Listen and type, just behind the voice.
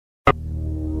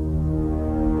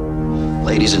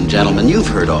Ladies and gentlemen, you've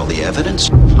heard all the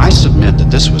evidence. I submit that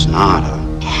this was not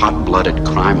a hot-blooded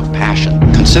crime of passion.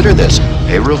 Consider this.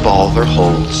 A revolver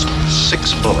holds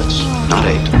 6 bullets, not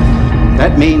 8.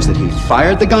 That means that he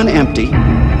fired the gun empty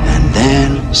and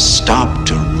then stopped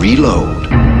to reload.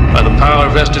 By the power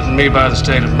vested in me by the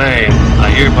state of Maine, I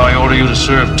hereby order you to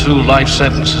serve 2 life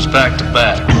sentences back to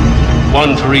back.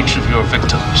 1 for each of your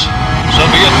victims. So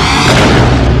be it.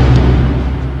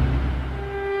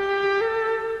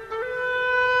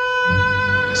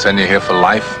 Send you here for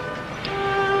life?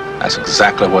 That's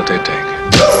exactly what they take.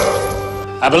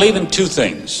 I believe in 2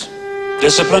 things.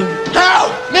 Discipline.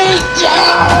 Help me,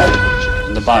 Dad!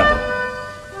 And the Bible.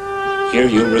 Here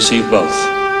you receive both.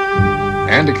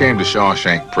 Andy came to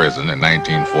Shawshank Prison in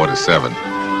 1947.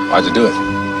 Why'd you do it?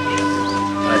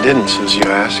 I didn't, since you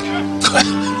asked.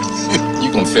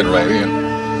 You can fit right in.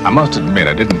 I must admit,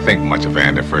 I didn't think much of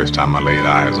Andy first time I laid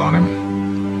eyes on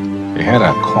him. He had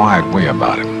a quiet way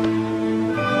about him.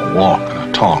 A walk and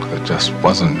a talk that just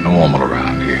wasn't normal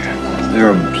around here.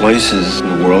 There are places in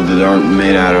the world that aren't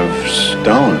made out of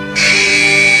stone.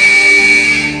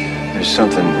 There's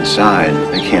something inside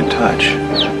they can't touch.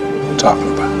 What are you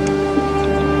talking about?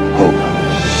 Hope.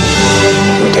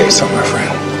 Let me tell you something, my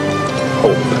friend.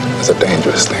 Hope is a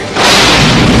dangerous thing.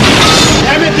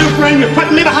 Damn it, Dufresne, you're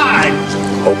putting me behind!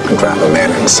 Hope can drive a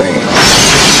man insane.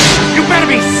 You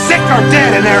better be sick or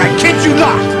dead in there, I kid you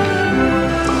not!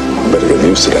 Better get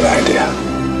used to that idea.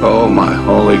 Oh, my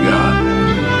holy God.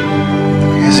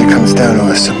 I guess it comes down to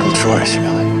a simple choice,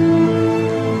 really.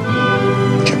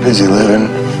 Get busy living,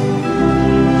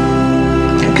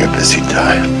 or get busy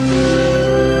dying.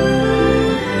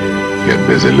 Get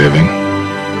busy living,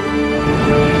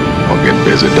 or get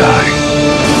busy dying.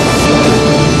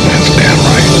 That's damn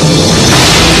right.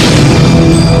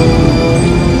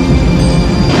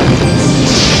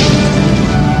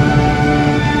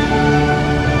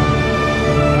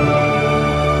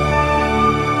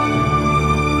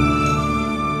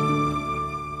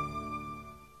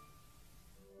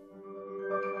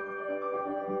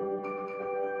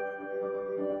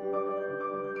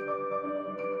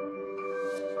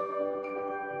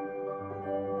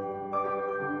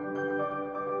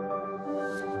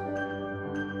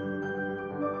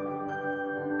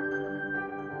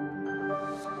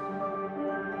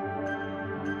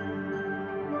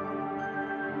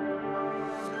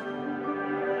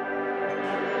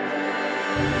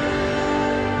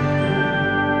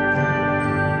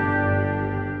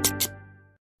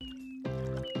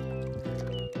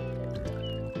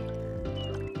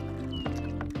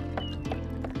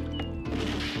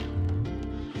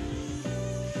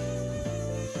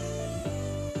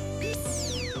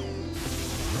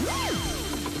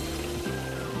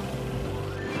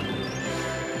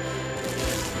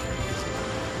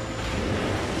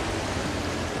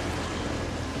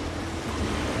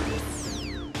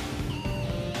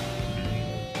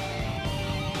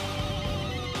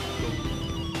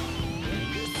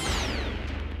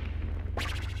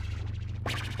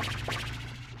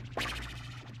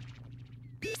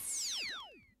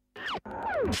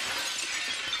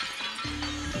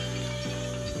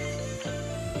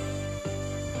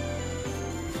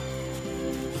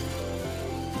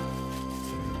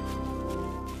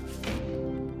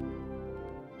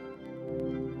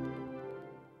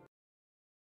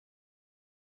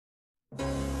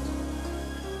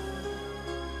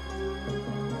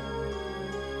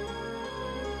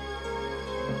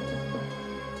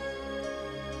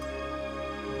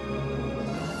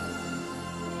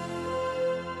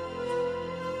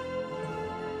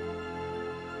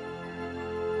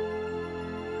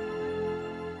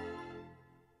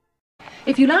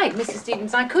 If you like, Mr.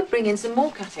 Stevens, I could bring in some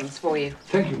more cuttings for you.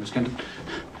 Thank you, Miss Kenton.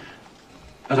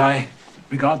 But I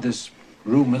regard this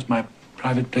room as my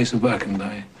private place of work, and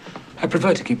I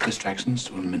prefer to keep distractions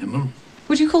to a minimum.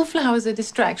 Would you call flowers a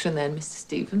distraction, then, Mr.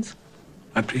 Stevens?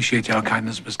 I appreciate your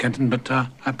kindness, Miss Kenton, but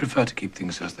I prefer to keep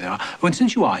things as they are. Oh, and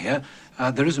since you are here,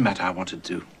 there is a matter I wanted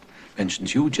to mention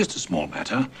to you, just a small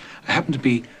matter. I happened to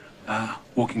be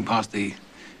walking past the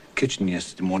kitchen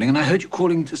yesterday morning, and I heard you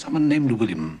calling to someone named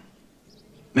William.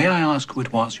 May I ask who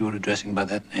it was you were addressing by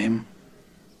that name?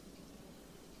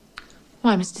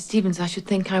 Why, Mr. Stevens, I should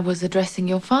think I was addressing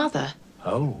your father.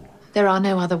 Oh. There are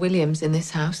no other Williams in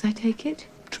this house, I take it?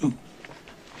 True.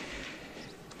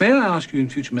 May I ask you in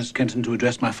future, Miss Kenton, to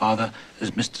address my father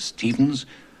as Mr. Stevens?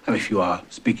 If you are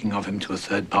speaking of him to a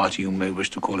third party, you may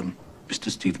wish to call him Mr.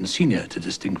 Stevens Sr. to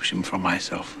distinguish him from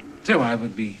myself. So I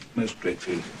would be most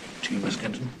grateful to you, Miss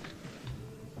Kenton.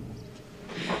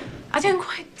 I don't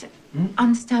quite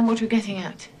understand what you're getting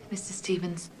at, Mr.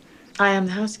 Stevens. I am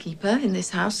the housekeeper in this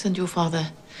house, and your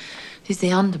father is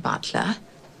the under-butler.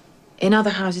 In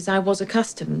other houses, I was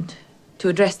accustomed to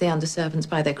address the under-servants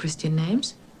by their Christian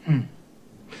names.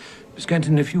 Miss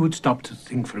Kenton, if you would stop to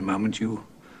think for a moment, you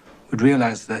would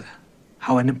realize that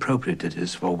how inappropriate it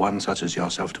is for one such as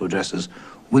yourself to address as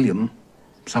William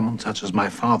someone such as my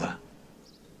father.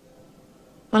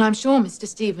 Well, I'm sure, Mr.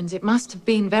 Stevens, it must have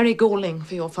been very galling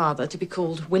for your father to be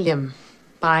called William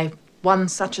by one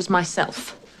such as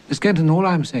myself. Miss Kenton, all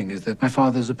I'm saying is that my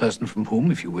father is a person from whom,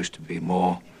 if you wish to be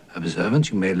more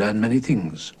observant, you may learn many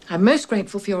things. I'm most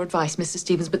grateful for your advice, Mr.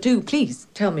 Stevens, but do, please,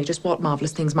 tell me just what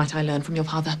marvellous things might I learn from your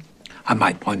father. I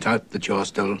might point out that you're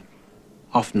still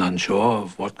often unsure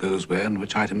of what goes where and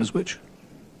which item is which.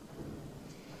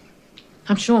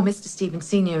 I'm sure Mr. Stevens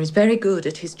Sr. is very good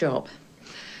at his job.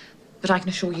 But I can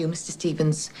assure you, Mr.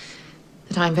 Stevens,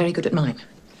 that I'm very good at mine.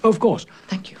 Oh, of course.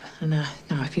 Thank you. And now,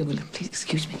 if you will, please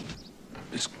excuse me.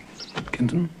 Miss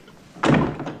Kenton?